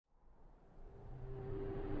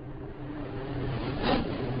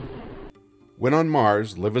When on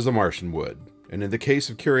Mars, live as a Martian would, and in the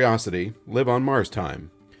case of Curiosity, live on Mars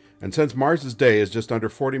time. And since Mars's day is just under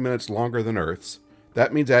 40 minutes longer than Earth's,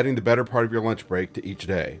 that means adding the better part of your lunch break to each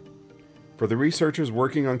day. For the researchers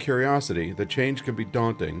working on Curiosity, the change can be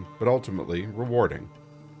daunting, but ultimately rewarding.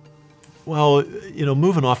 Well, you know,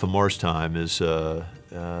 moving off of Mars time is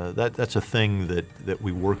that's a thing that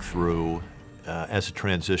we work through as a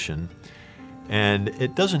transition, and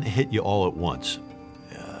it doesn't hit you all at once.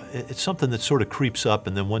 It's something that sort of creeps up,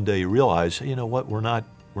 and then one day you realize, you know what, we're not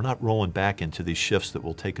rolling back into these shifts that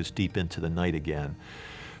will take us deep into the night again.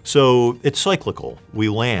 So it's cyclical. We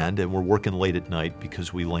land, and we're working late at night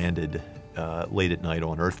because we landed late at night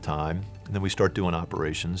on Earth time, and then we start doing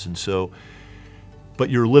operations, and so. But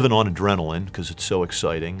you're living on adrenaline because it's so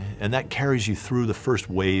exciting, and that carries you through the first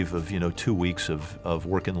wave of 2 weeks of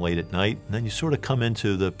working late at night, and then you sort of come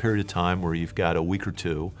into the period of time where you've got a week or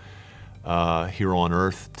two here on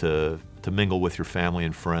Earth to mingle with your family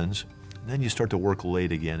and friends, and then you start to work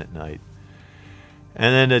late again at night.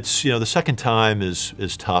 And then it's the second time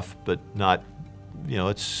is tough, but not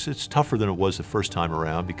it's tougher than it was the first time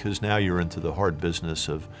around because now you're into the hard business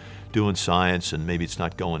of doing science, and maybe it's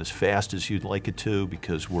not going as fast as you'd like it to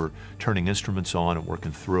because we're turning instruments on and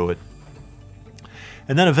working through it.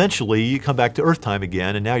 And then eventually you come back to Earth time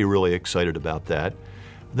again, and now you're really excited about that.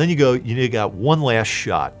 Then you got one last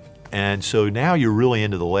shot. And so now you're really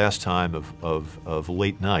into the last time of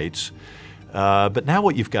late nights. But now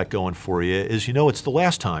what you've got going for you is it's the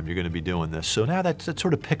last time you're going to be doing this. So now that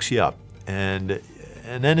sort of picks you up. And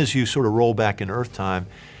then as you sort of roll back in Earth time,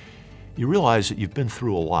 you realize that you've been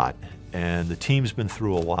through a lot, and the team's been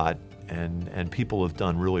through a lot, and people have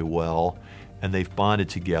done really well, and they've bonded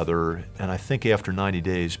together. And I think after 90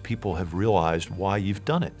 days, people have realized why you've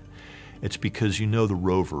done it. It's because you know the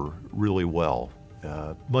rover really well,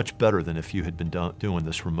 much better than if you had been doing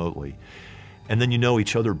this remotely. And then you know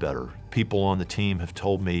each other better. People on the team have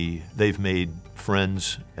told me they've made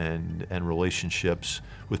friends and relationships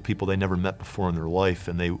with people they never met before in their life,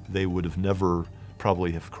 and they would have never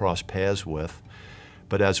probably have crossed paths with.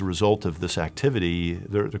 But as a result of this activity,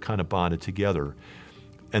 they're kind of bonded together.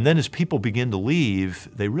 And then as people begin to leave,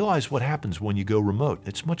 they realize what happens when you go remote.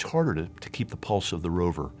 It's much harder to keep the pulse of the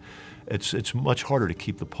rover. It's much harder to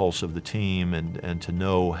keep the pulse of the team and to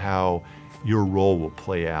know how your role will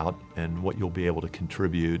play out and what you'll be able to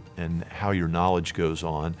contribute and how your knowledge goes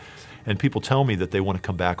on. And people tell me that they want to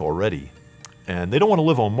come back already. And they don't want to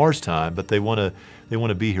live on Mars time, but they want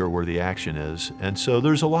to be here where the action is. And so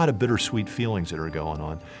there's a lot of bittersweet feelings that are going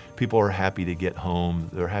on. People are happy to get home.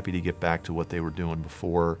 They're happy to get back to what they were doing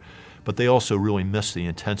before, but they also really miss the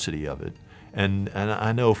intensity of it. And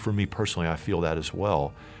I know for me personally, I feel that as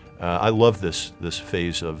well. I love this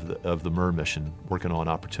phase of the MER mission, working on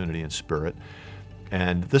Opportunity and Spirit.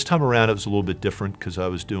 And this time around, it was a little bit different because I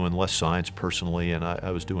was doing less science personally, and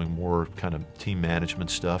I was doing more kind of team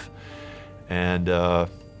management stuff. And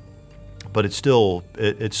but it's still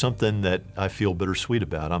it's something that I feel bittersweet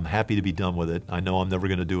about. I'm happy to be done with it. I know I'm never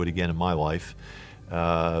going to do it again in my life,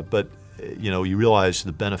 but you realize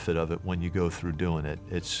the benefit of it when you go through doing it.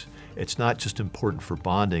 It's not just important for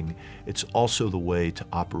bonding. It's also the way to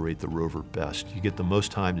operate the rover best. You get the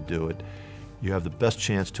most time to do it. You have the best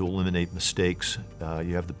chance to eliminate mistakes.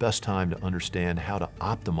 You have the best time to understand how to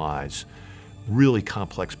optimize really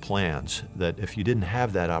complex plans that if you didn't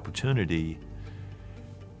have that opportunity,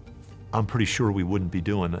 I'm pretty sure we wouldn't be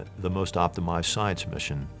doing the most optimized science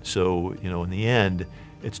mission. So, in the end,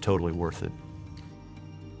 it's totally worth it.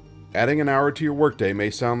 Adding an hour to your workday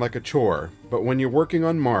may sound like a chore, but when you're working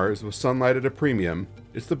on Mars with sunlight at a premium,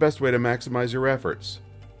 it's the best way to maximize your efforts.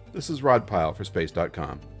 This is Rod Pyle for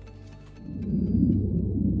Space.com.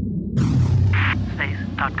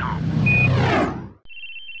 Space.com.